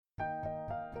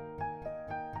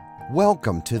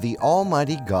Welcome to the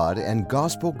Almighty God and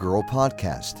Gospel Girl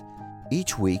podcast.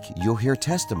 Each week, you'll hear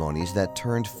testimonies that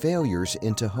turned failures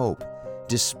into hope,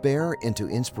 despair into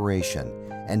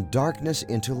inspiration, and darkness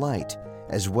into light,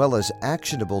 as well as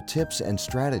actionable tips and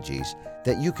strategies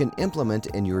that you can implement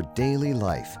in your daily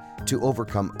life to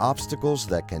overcome obstacles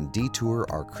that can detour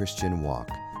our Christian walk.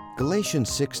 Galatians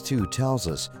 6:2 tells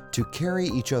us to carry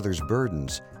each other's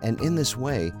burdens, and in this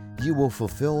way, you will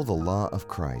fulfill the law of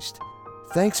Christ.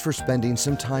 Thanks for spending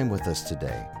some time with us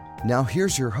today. Now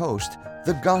here's your host,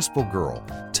 the Gospel Girl,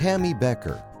 Tammy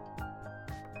Becker.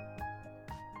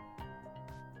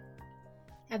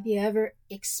 Have you ever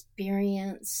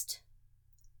experienced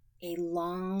a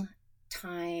long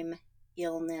time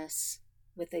illness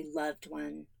with a loved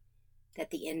one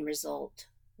that the end result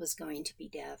was going to be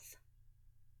death?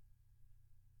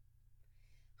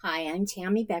 Hi, I'm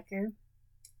Tammy Becker.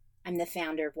 I'm the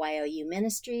founder of YOU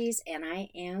Ministries, and I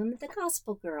am the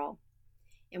Gospel Girl.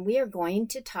 And we are going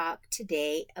to talk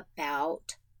today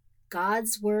about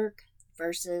God's work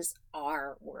versus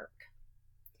our work.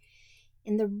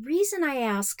 And the reason I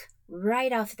ask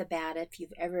right off the bat if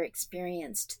you've ever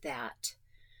experienced that,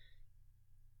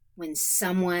 when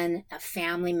someone, a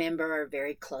family member or a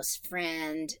very close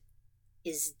friend,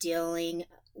 is dealing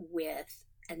with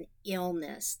an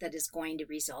illness that is going to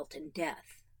result in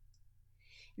death.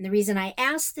 And the reason I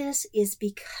ask this is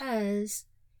because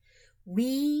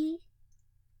we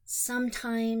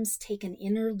sometimes take an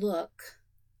inner look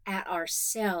at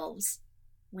ourselves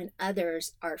when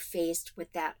others are faced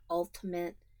with that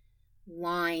ultimate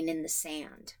line in the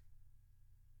sand,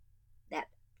 that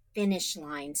finish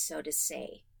line, so to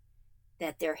say,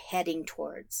 that they're heading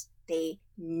towards. They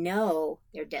know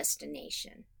their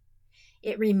destination.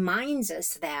 It reminds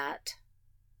us that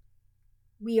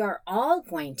we are all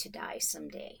going to die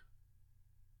someday.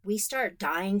 We start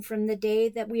dying from the day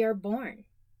that we are born.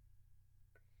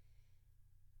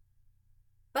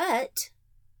 But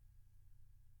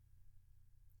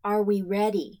are we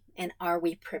ready and are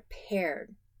we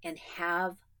prepared, and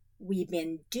have we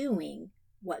been doing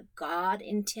what God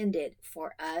intended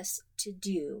for us to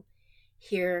do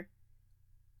here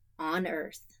on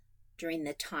earth during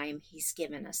the time He's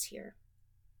given us here?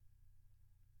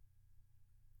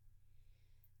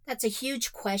 That's a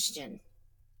huge question,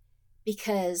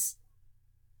 because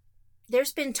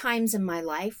there's been times in my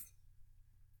life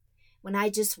when I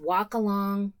just walk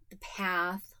along the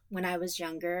path when I was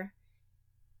younger.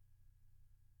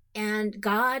 And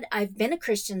God, I've been a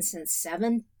Christian since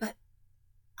 7, but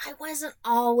I wasn't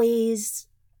always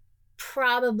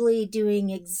probably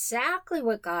doing exactly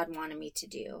what God wanted me to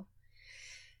do.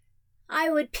 I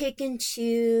would pick and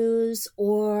choose,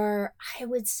 or I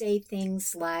would say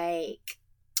things like,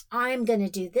 I'm going to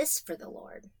do this for the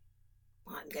Lord.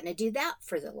 I'm going to do that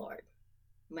for the Lord.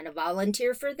 I'm going to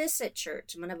volunteer for this at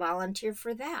church. I'm going to volunteer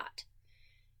for that.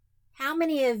 How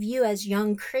many of you as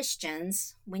young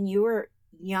Christians, when you were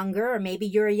younger, or maybe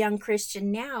you're a young Christian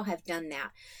now, have done that?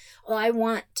 Oh, I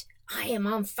am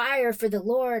on fire for the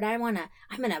Lord. I'm going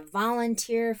to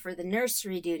volunteer for the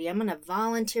nursery duty. I'm going to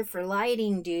volunteer for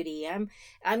lighting duty. I'm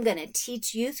going to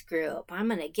teach youth group. I'm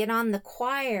going to get on the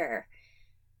choir.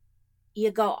 You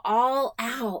go all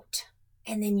out,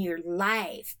 and then your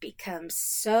life becomes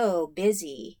so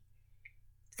busy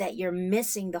that you're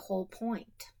missing the whole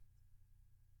point.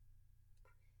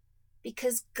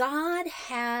 Because God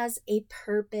has a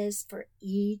purpose for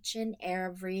each and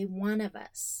every one of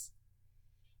us.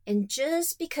 And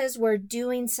just because we're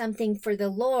doing something for the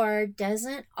Lord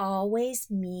doesn't always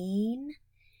mean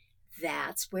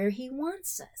that's where He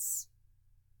wants us.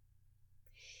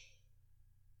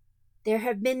 There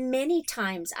have been many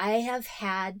times I have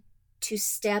had to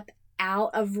step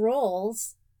out of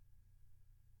roles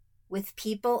with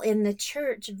people in the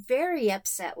church very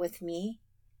upset with me,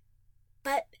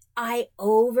 but I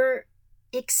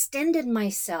overextended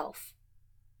myself.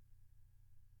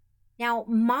 Now,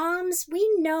 moms, we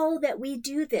know that we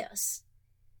do this.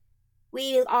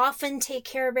 We often take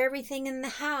care of everything in the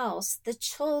house, the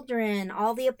children,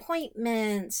 all the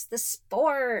appointments, the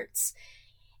sports,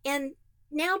 and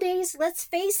nowadays, let's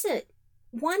face it,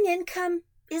 one income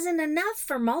isn't enough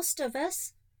for most of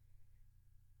us.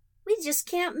 We just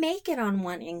can't make it on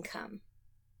one income.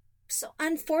 So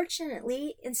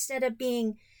unfortunately, instead of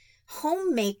being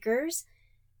homemakers,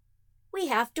 we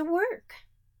have to work.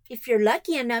 If you're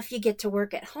lucky enough, you get to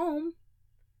work at home.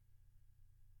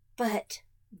 But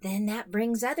then that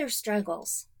brings other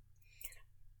struggles.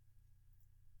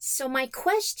 So my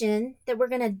question that we're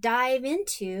going to dive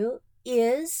into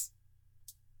is,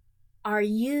 are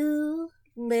you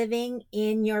living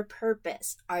in your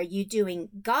purpose? Are you doing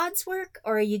God's work,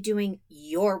 or are you doing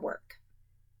your work?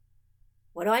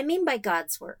 What do I mean by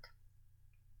God's work?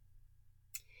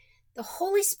 The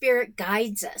Holy Spirit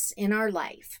guides us in our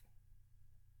life.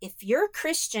 If you're a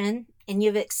Christian and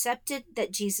you've accepted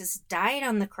that Jesus died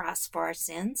on the cross for our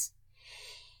sins,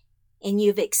 and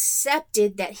you've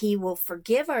accepted that he will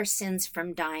forgive our sins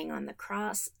from dying on the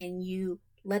cross, and you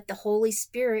let the Holy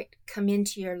Spirit come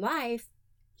into your life,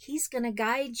 he's going to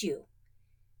guide you.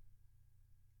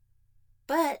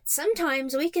 But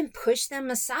sometimes we can push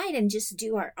them aside and just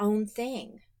do our own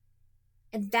thing.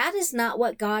 And that is not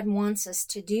what God wants us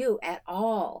to do at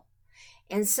all.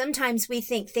 And sometimes we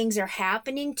think things are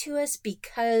happening to us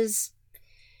because,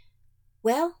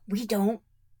 well, we don't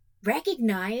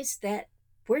recognize that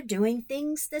we're doing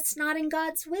things that's not in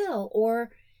God's will,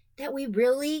 or that we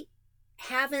really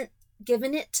haven't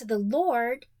given it to the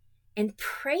Lord and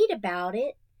prayed about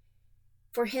it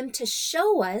for him to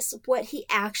show us what he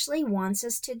actually wants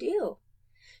us to do.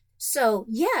 So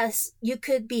yes, you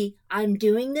could be, I'm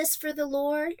doing this for the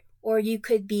Lord, or you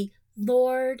could be,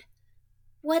 Lord,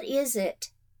 what is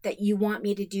it that you want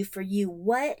me to do for you?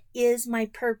 What is my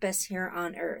purpose here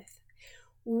on earth?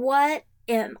 What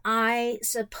am I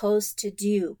supposed to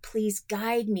do? Please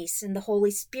guide me. Send the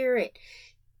Holy Spirit.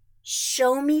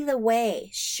 Show me the way.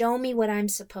 Show me what I'm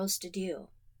supposed to do.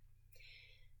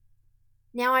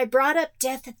 Now, I brought up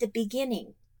death at the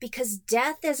beginning because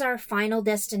death is our final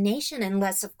destination,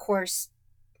 unless, of course,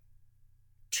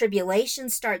 tribulation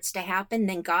starts to happen.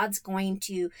 Then God's going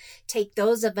to take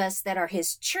those of us that are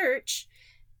his church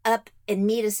up and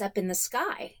meet us up in the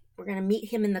sky. We're going to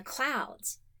meet him in the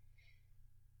clouds.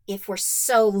 If we're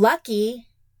so lucky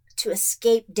to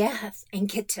escape death and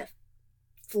get to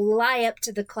fly up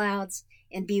to the clouds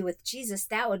and be with Jesus,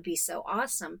 that would be so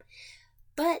awesome.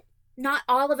 But not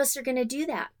all of us are going to do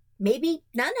that. Maybe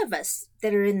none of us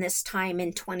that are in this time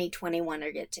in 2021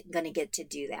 are going to get to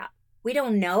do that. We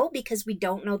don't know, because we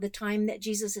don't know the time that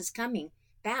Jesus is coming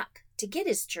back to get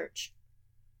his church.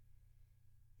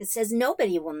 It says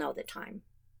nobody will know the time.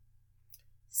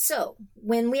 So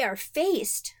when we are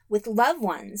faced with loved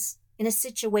ones in a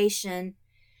situation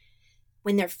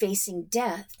when they're facing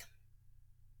death,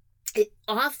 it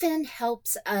often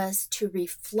helps us to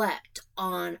reflect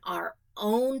on our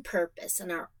own purpose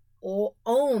and our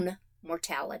own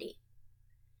mortality.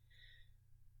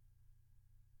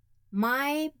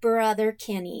 My brother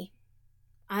Kenny,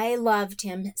 I loved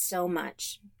him so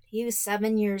much. He was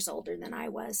 7 years older than I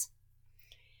was.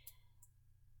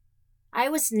 I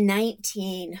was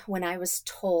 19 when I was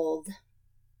told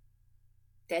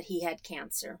that he had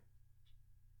cancer.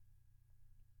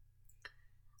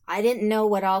 I didn't know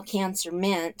what all cancer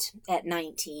meant at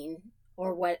 19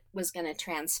 or what was going to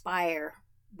transpire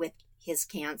with his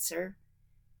cancer.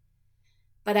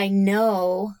 But I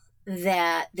know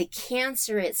that the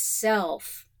cancer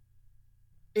itself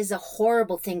is a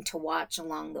horrible thing to watch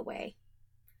along the way.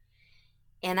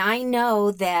 And I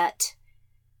know that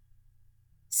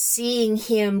seeing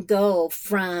him go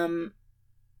from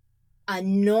a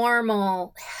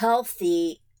normal,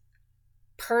 healthy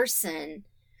person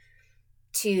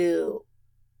to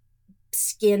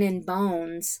skin and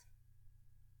bones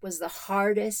was the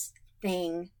hardest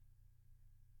thing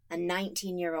a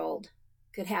 19-year-old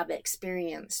could have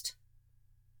experienced,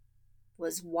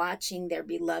 was watching their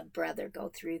beloved brother go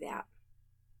through that.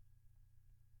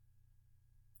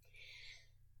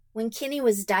 When Kenny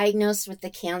was diagnosed with the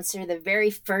cancer, the very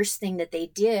first thing that they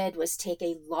did was take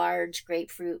a large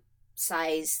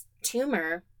grapefruit-sized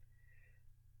tumor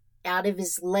out of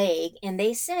his leg, and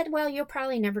they said, well, you're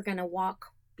probably never going to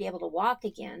be able to walk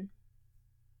again.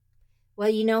 Well,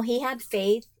 he had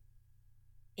faith,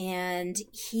 and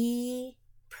he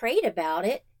prayed about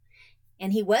it,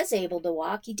 and he was able to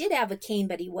walk. He did have a cane,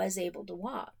 but he was able to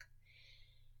walk.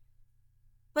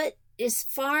 But as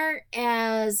far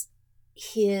as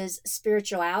his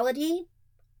spirituality,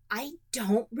 I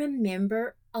don't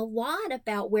remember a lot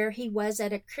about where he was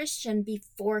as a Christian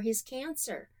before his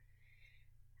cancer.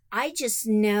 I just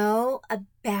know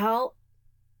about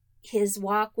his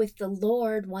walk with the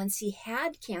Lord once he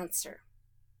had cancer.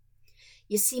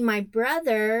 You see, my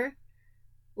brother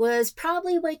was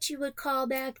probably what you would call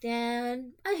back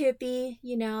then a hippie,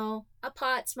 a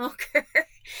pot smoker.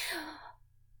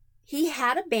 He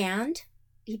had a band.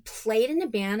 He played in a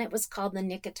band. It was called The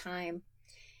Nick of Time.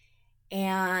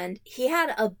 And he had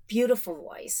a beautiful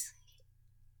voice.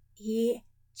 He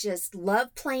just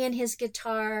loved playing his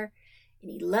guitar,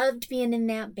 and he loved being in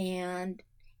that band.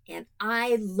 And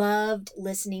I loved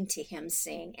listening to him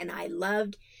sing. And I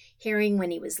loved hearing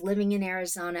when he was living in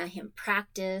Arizona, him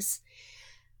practice.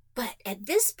 But at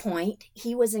this point,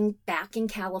 he was back in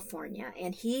California,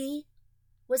 and he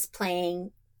was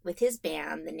playing with his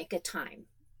band, The Nick of Time.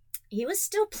 he was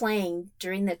still playing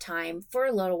during the time for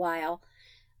a little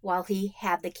while he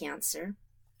had the cancer.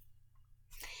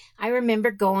 I remember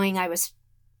going, I was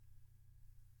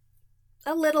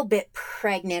a little bit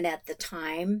pregnant at the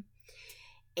time,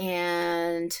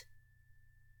 and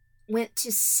went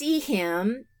to see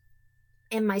him.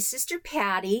 And my sister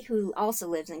Patty, who also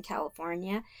lives in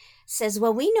California, says,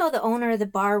 well, we know the owner of the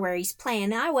bar where he's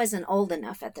playing. I wasn't old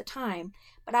enough at the time,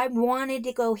 but I wanted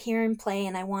to go hear him play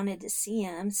and I wanted to see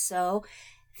him. So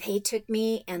they took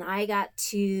me and I got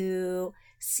to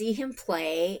see him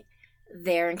play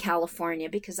there in California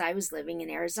because I was living in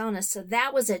Arizona. So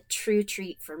that was a true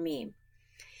treat for me.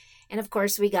 And of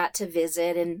course, we got to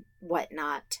visit and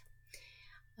whatnot.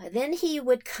 Then he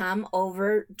would come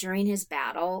over during his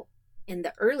battle in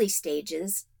the early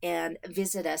stages and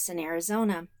visit us in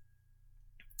Arizona.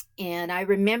 And I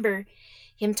remember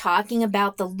him talking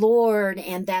about the Lord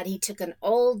and that he took an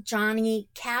old Johnny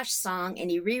Cash song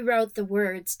and he rewrote the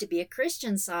words to be a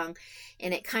Christian song.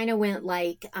 And it kind of went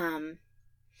like,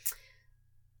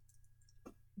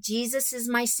 Jesus is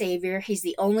my Savior. He's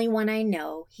the only one I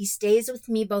know. He stays with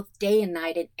me both day and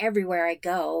night and everywhere I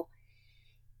go.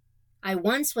 I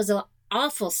once was an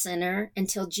awful sinner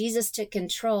until Jesus took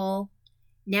control.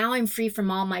 Now I'm free from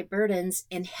all my burdens,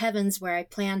 and heaven's where I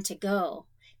plan to go.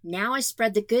 Now I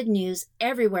spread the good news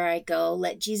everywhere I go.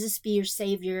 Let Jesus be your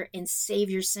Savior and save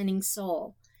your sinning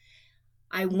soul.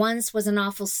 I once was an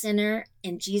awful sinner,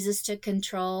 and Jesus took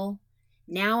control.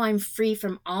 Now I'm free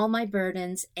from all my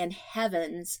burdens, and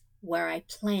heaven's where I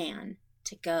plan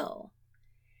to go.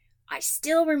 I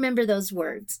still remember those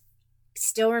words.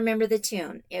 Still remember the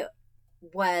tune. It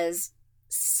was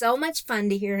so much fun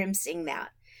to hear him sing that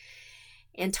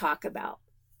and talk about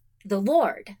the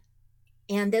Lord.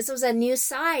 And this was a new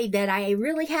side that I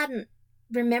really hadn't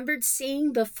remembered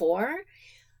seeing before,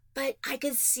 but I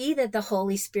could see that the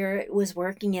Holy Spirit was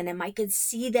working in him. I could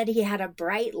see that he had a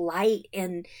bright light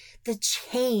and the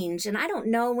change. And I don't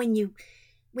know, when you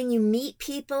meet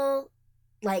people,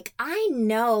 like, I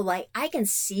know, like, I can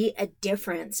see a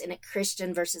difference in a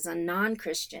Christian versus a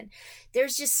non-Christian.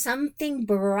 There's just something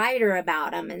brighter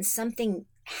about them and something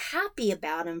happy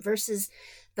about them versus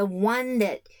the one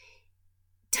that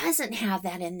doesn't have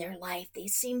that in their life. They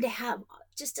seem to have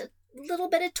just a little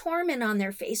bit of torment on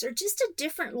their face or just a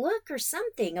different look or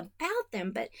something about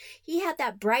them. But he had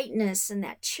that brightness and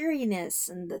that cheeriness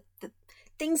and the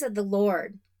things of the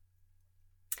Lord.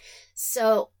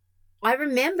 So I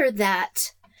remember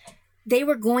that they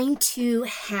were going to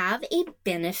have a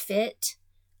benefit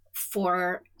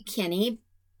for Kenny,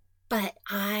 but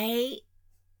I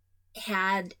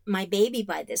had my baby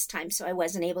by this time, so I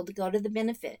wasn't able to go to the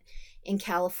benefit in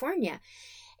California.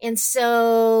 And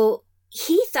so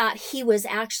he thought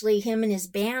him and his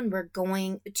band were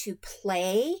going to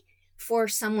play for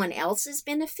someone else's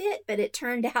benefit, but it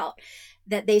turned out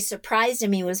that they surprised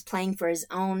him. He was playing for his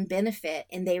own benefit,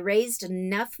 and they raised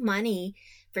enough money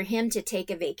for him to take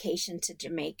a vacation to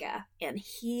Jamaica, and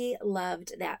he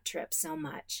loved that trip so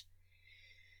much.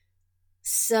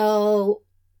 So,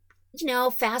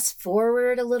 fast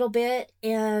forward a little bit,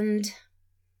 and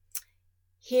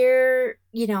here,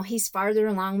 he's farther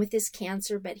along with his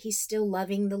cancer, but he's still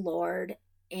loving the Lord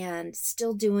and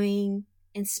still doing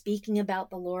and speaking about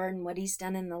the Lord and what he's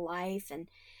done in the life, and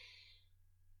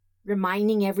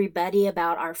reminding everybody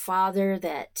about our Father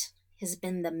that has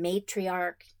been the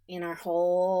matriarch in our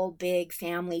whole big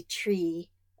family tree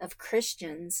of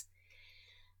Christians,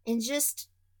 and just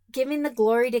giving the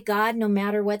glory to God no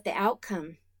matter what the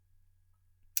outcome.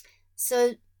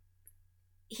 So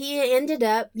he ended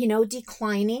up,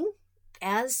 declining,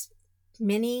 as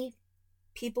many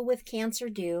people with cancer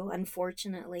do,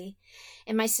 unfortunately.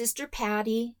 And my sister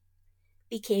Patty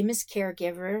became his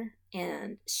caregiver,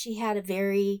 and she had a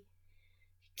very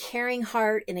caring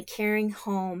heart and a caring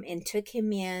home and took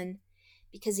him in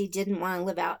because he didn't want to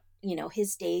live out,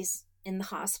 his days in the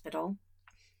hospital.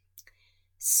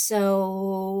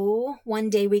 So one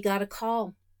day we got a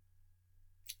call,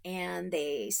 and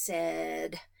they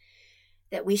said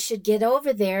that we should get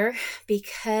over there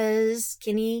because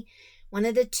Kenny, one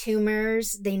of the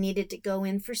tumors, they needed to go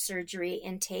in for surgery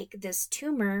and take this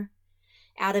tumor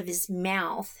out of his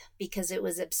mouth because it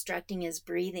was obstructing his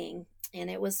breathing. And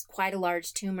it was quite a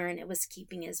large tumor, and it was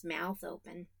keeping his mouth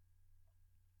open.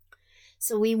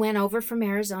 So we went over from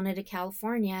Arizona to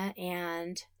California,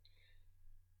 and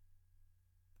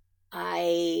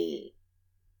I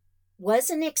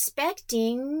wasn't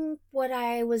expecting what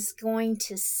I was going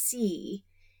to see.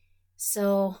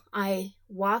 So I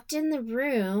walked in the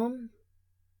room,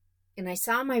 and I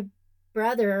saw my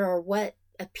brother, or what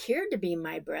appeared to be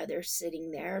my brother,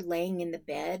 sitting there laying in the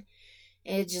bed.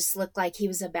 It just looked like he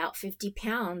was about 50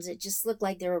 pounds. It just looked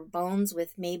like there were bones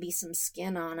with maybe some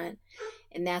skin on it,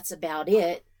 and that's about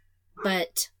it.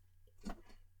 But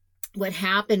what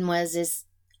happened is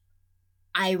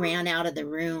I ran out of the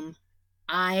room.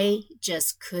 I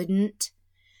just couldn't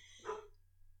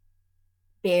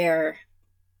bear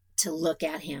to look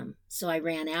at him. So I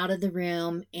ran out of the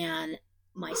room, and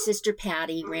my sister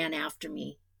Patty ran after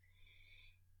me.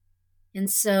 And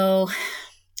so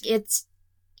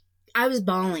I was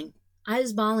bawling.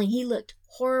 He looked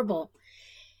horrible.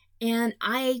 And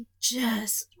I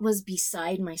just was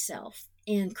beside myself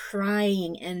and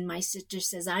crying. And my sister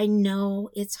says, I know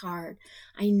it's hard,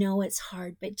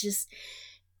 but just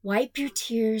wipe your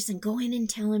tears and go in and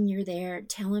tell him you're there.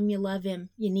 Tell him you love him.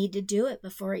 You need to do it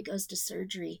before he goes to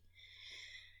surgery.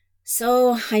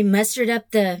 So I mustered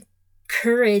up the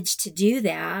courage to do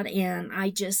that. And I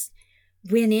just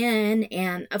went in,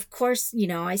 and of course,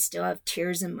 I still have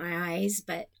tears in my eyes,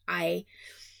 but I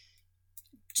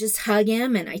just hug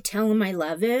him and I tell him I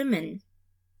love him. And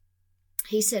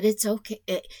he said, it's okay.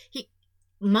 He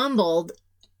mumbled,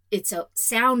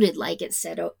 sounded like it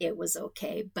said it was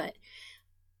okay, but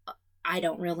I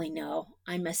don't really know.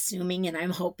 I'm assuming and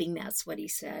I'm hoping that's what he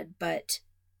said. But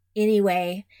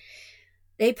anyway,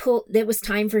 it was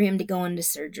time for him to go into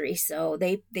surgery. So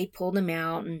they pulled him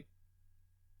out and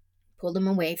pulled him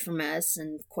away from us.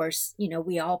 And of course,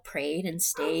 we all prayed and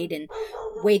stayed and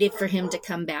waited for him to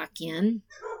come back in.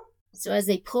 So as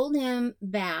they pulled him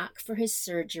back for his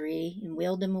surgery and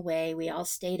wheeled him away, we all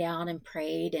stayed out and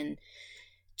prayed and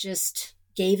just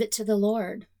gave it to the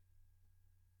Lord.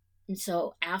 And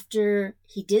so after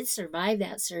he did survive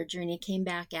that surgery and he came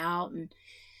back out, and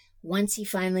once he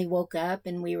finally woke up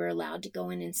and we were allowed to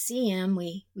go in and see him,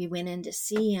 we went in to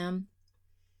see him.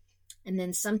 And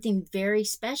then something very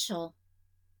special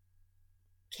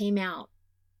came out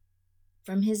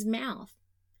from his mouth.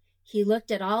 He looked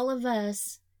at all of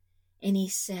us and he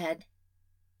said,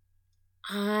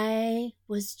 I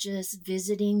was just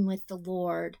visiting with the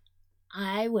Lord.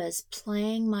 I was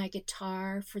playing my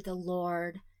guitar for the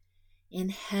Lord in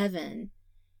heaven.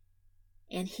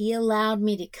 And he allowed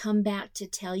me to come back to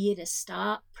tell you to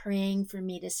stop praying for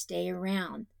me to stay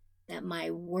around, that my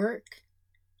work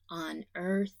on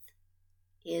earth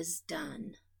is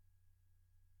done.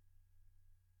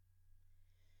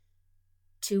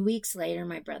 2 weeks later,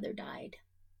 my brother died.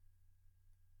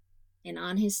 And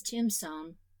on his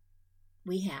tombstone,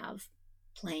 we have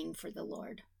playing for the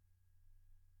Lord.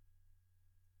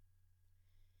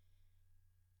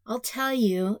 I'll tell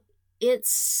you,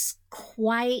 it's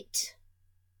quite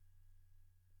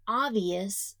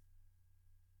obvious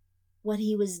what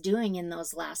he was doing in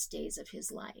those last days of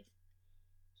his life.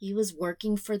 He was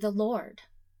working for the Lord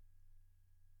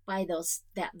by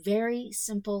that very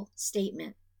simple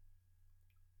statement.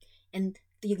 And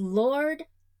the Lord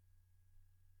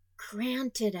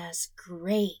granted us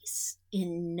grace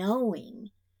in knowing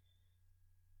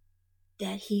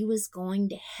that he was going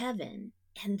to heaven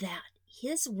and that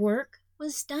his work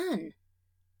was done.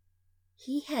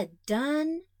 He had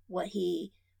done what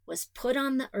he was put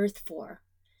on the earth for,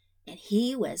 and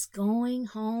he was going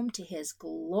home to his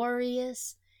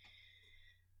glorious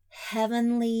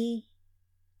heavenly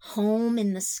home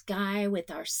in the sky with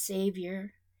our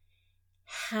Savior.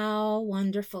 How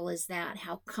wonderful is that?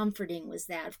 How comforting was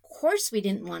that? Of course we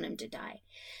didn't want him to die.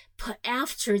 But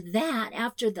after that,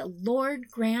 after the Lord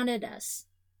granted us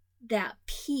that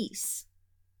peace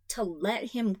to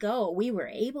let him go, we were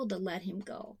able to let him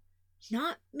go.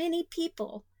 Not many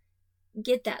people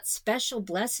get that special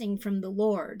blessing from the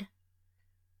Lord.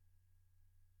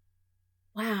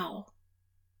 Wow.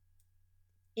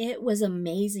 It was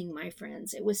amazing, my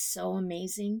friends. It was so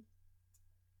amazing.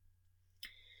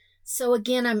 So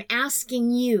again, I'm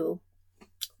asking you,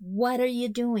 what are you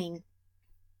doing?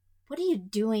 What are you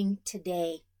doing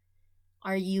today?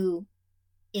 Are you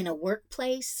in a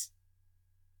workplace?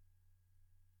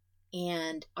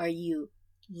 And are you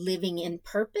living in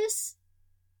purpose?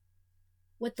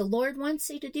 What the Lord wants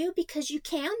you to do? Because you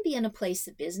can be in a place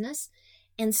of business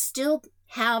and still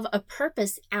have a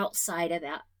purpose outside of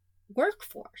that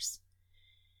workforce.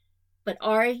 But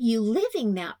are you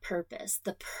living that purpose?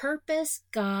 The purpose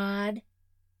God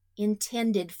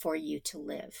intended for you to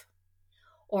live?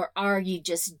 Or are you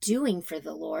just doing for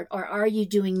the Lord? Or are you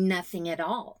doing nothing at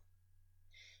all?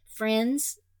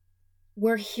 Friends,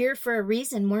 we're here for a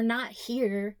reason. We're not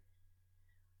here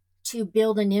to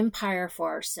build an empire for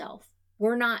ourselves.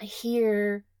 We're not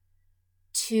here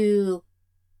to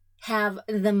have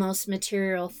the most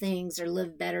material things or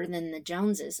live better than the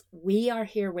Joneses. We are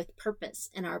here with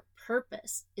purpose, and our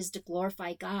purpose is to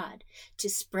glorify God, to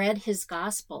spread his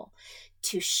gospel,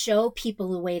 to show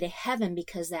people the way to heaven,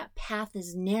 because that path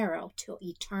is narrow to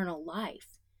eternal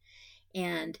life.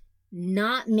 And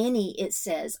not many, it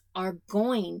says, are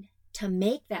going to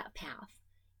make that path.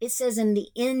 It says in the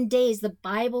end days, the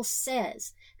Bible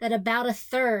says that about a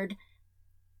third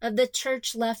of the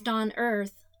church left on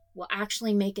earth will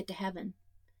actually make it to heaven.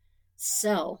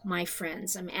 So, my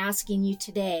friends, I'm asking you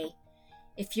today,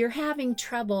 if you're having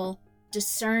trouble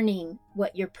discerning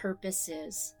what your purpose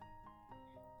is,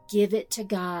 give it to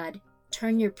God.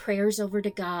 Turn your prayers over to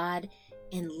God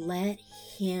and let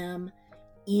Him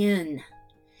in.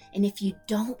 And if you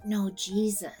don't know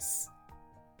Jesus,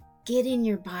 get in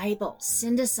your Bible,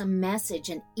 send us a message,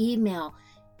 an email,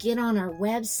 get on our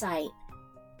website.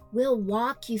 We'll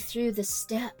walk you through the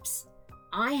steps.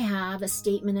 I have a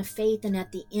statement of faith, and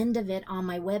at the end of it on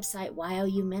my website,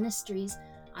 YOU Ministries,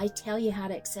 I tell you how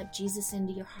to accept Jesus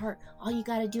into your heart. All you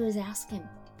got to do is ask Him.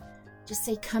 Just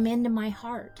say, come into my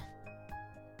heart.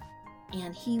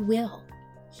 And He will.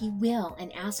 He will.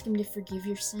 And ask Him to forgive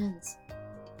your sins.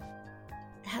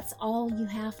 That's all you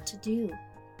have to do.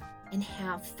 And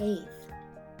have faith.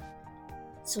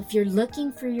 So if you're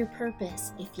looking for your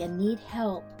purpose, if you need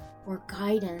help or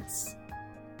guidance,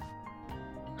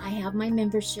 I have my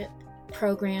membership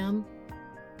program.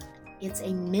 It's a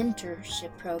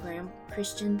mentorship program,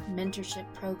 Christian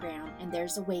mentorship program, and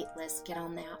there's a wait list. Get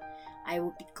on that. I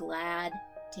will be glad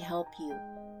to help you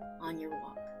on your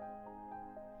walk.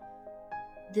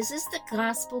 This is the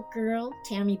Gospel Girl,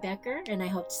 Tammy Becker, and I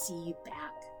hope to see you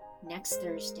back next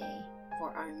Thursday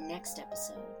for our next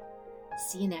episode.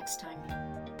 See you next time.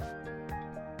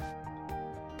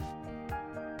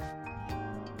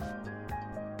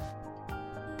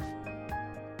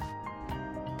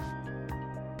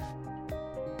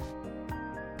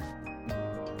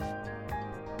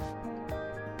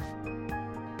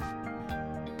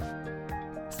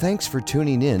 Thanks for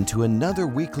tuning in to another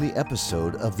weekly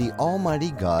episode of the Almighty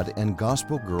God and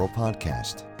Gospel Girl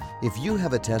podcast. If you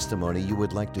have a testimony you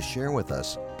would like to share with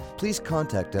us, please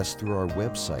contact us through our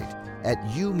website at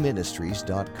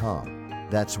youministries.com.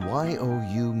 That's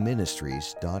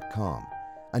youministries.com.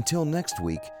 Until next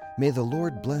week, may the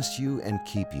Lord bless you and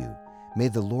keep you. May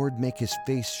the Lord make His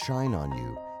face shine on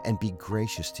you and be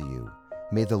gracious to you.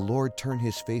 May the Lord turn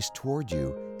His face toward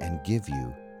you and give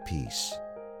you peace.